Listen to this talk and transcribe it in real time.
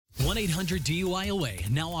1-800-DUIOA,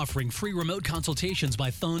 now offering free remote consultations by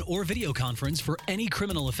phone or video conference for any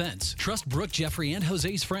criminal offense. Trust Brooke, Jeffrey, and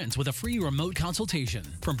Jose's friends with a free remote consultation.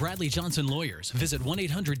 From Bradley Johnson Lawyers, visit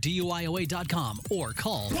 1-800-DUIOA.com or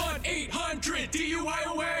call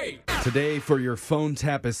 1-800-DUIOA. Today, for your phone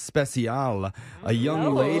tap especial, a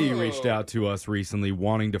young lady reached out to us recently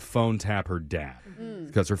wanting to phone tap her dad.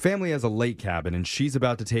 Because her family has a lake cabin and she's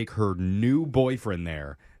about to take her new boyfriend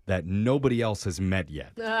there that nobody else has met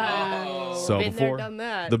yet. So Been before there, done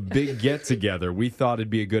that. the big get-together, we thought it'd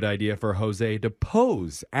be a good idea for Jose to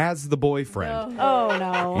pose as the boyfriend Oh,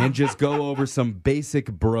 no. and just go over some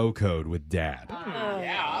basic bro code with dad.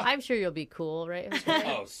 Yeah. I'm sure you'll be cool, right?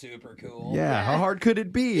 Oh, super cool. Yeah, how hard could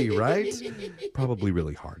it be, right? Probably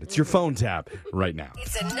really hard. It's your phone tap right now.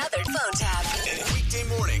 It's another phone tap. Weekday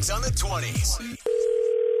mornings on the 20s.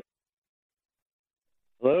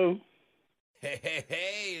 Hello?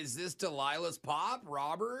 Hey, is this Delilah's pop,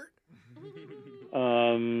 Robert?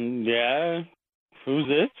 Yeah. Who's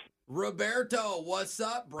this? Roberto, what's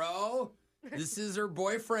up, bro? This is her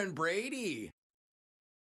boyfriend, Brady.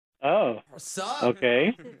 Oh, What's up?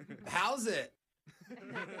 okay. How's it?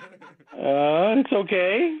 It's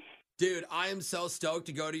okay. Dude, I am so stoked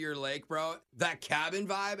to go to your lake, bro. That cabin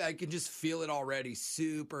vibe, I can just feel it already.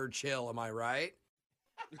 Super chill, am I right?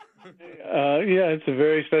 Yeah, it's a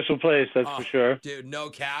very special place, that's for sure. Dude,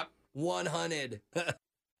 no cap. 100.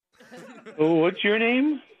 What's your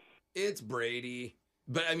name? It's Brady.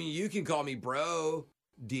 But, I mean, you can call me bro,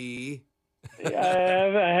 D. I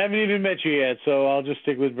haven't even met you yet, so I'll just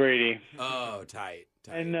stick with Brady. Oh, tight.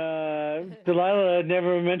 And Delilah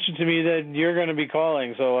never mentioned to me that you're going to be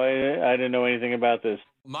calling, so I didn't know anything about this.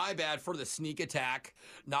 My bad for the sneak attack.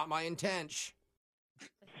 Not my intention.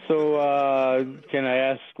 So, can I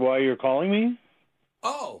ask why you're calling me?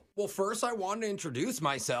 Oh, well, first I wanted to introduce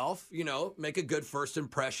myself, make a good first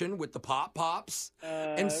impression with the pops.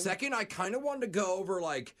 And second, I kind of wanted to go over,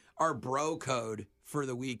 our bro code for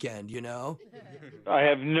the weekend, I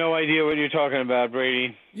have no idea what you're talking about,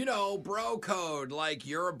 Brady. Bro code,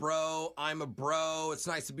 you're a bro, I'm a bro. It's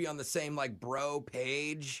nice to be on the same, bro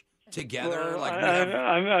page together. Well,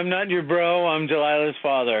 I'm not your bro. I'm Delilah's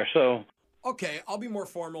father, so... Okay, I'll be more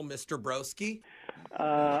formal, Mr. Broski.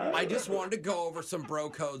 I just wanted to go over some bro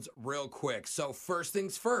codes real quick. So first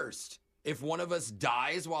things first, if one of us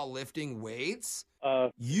dies while lifting weights,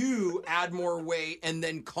 you add more weight and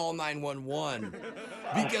then call 911.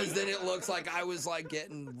 Because then it looks like I was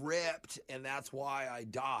getting ripped and that's why I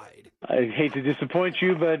died. I hate to disappoint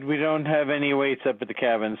you, but we don't have any weights up at the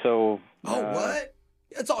cabin, so... Oh, what?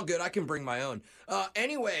 It's all good. I can bring my own.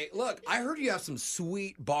 Anyway, look, I heard you have some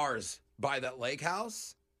sweet bars by that lake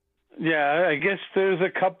house? Yeah, I guess there's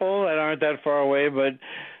a couple that aren't that far away, but,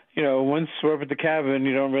 once we're up at the cabin,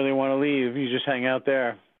 you don't really want to leave. You just hang out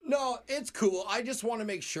there. No, it's cool. I just want to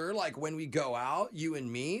make sure, when we go out, you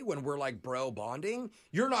and me, when we're, bro bonding,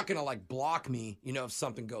 you're not going to, block me, if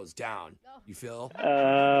something goes down. You feel?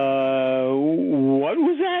 What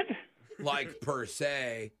was that? Per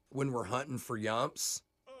se, when we're hunting for yumps.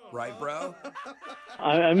 Right, bro?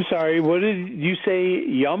 I'm sorry. What did you say?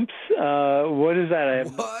 Yumps? What is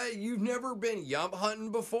that? What? You've never been yump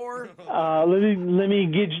hunting before? Let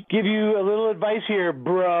me give you a little advice here,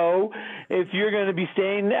 bro. If you're going to be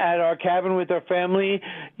staying at our cabin with our family,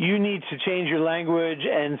 you need to change your language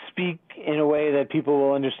and speak in a way that people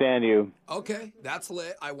will understand you. Okay, that's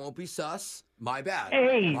lit. I won't be sus. My bad.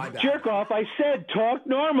 Hey, My bad. jerk off. I said talk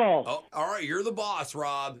normal. Oh, all right, you're the boss,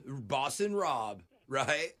 Rob. Bossin' Rob.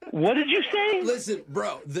 Right? What did you say? Listen,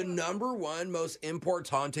 bro, the number one most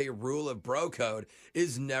importante rule of bro code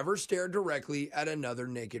is never stare directly at another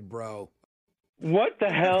naked bro. What the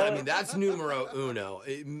hell? I mean, that's numero uno.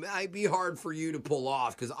 It might be hard for you to pull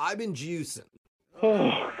off because I've been juicing. Oh,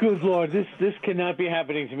 good Lord. This cannot be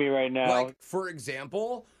happening to me right now. For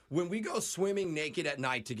example, when we go swimming naked at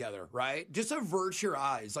night together, right? Just avert your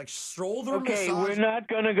eyes, shoulder massage. Okay, we're not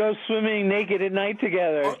going to go swimming naked at night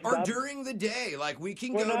together. Or during the day, we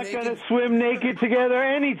can We're go not naked. going to swim naked together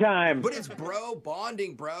anytime. But it's bro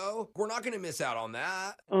bonding, bro. We're not going to miss out on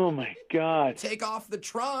that. Oh, my God. Take off the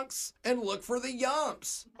trunks and look for the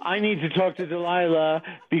yumps. I need to talk to Delilah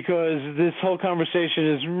because this whole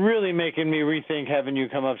conversation is really making me rethink having you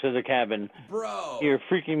come up to the cabin. Bro. You're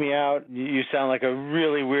freaking me out. You sound like a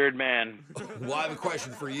really weird man. Well, I have a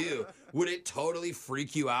question for you. Would it totally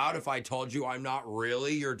freak you out if I told you I'm not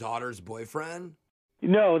really your daughter's boyfriend?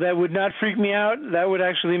 No, that would not freak me out. That would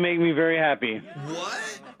actually make me very happy.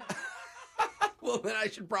 What? Well, then I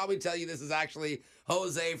should probably tell you this is actually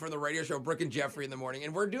Jose from the radio show Brooke and Jeffrey in the Morning,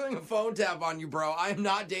 and we're doing a phone tap on you, bro. I am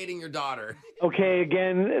not dating your daughter. Okay,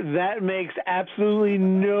 again, that makes absolutely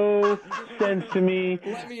no sense to me.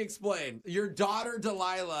 Let me explain. Your daughter,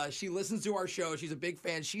 Delilah, she listens to our show. She's a big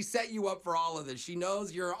fan. She set you up for all of this. She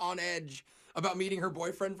knows you're on edge about meeting her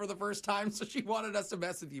boyfriend for the first time, so she wanted us to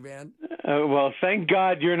mess with you, man. Well, thank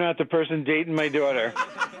God you're not the person dating my daughter.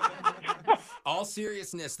 All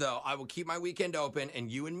seriousness, though, I will keep my weekend open,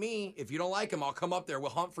 and you and me, if you don't like him, I'll come up there.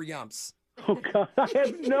 We'll hunt for yumps. Oh, God, I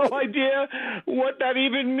have no idea what that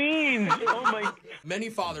even means. Oh, my. Many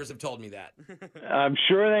fathers have told me that. I'm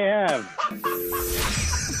sure they have.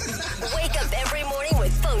 Wake up every morning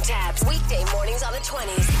with phone taps. Weekday mornings on the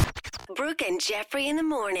 20s. Brooke and Jeffrey in the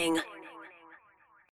Morning.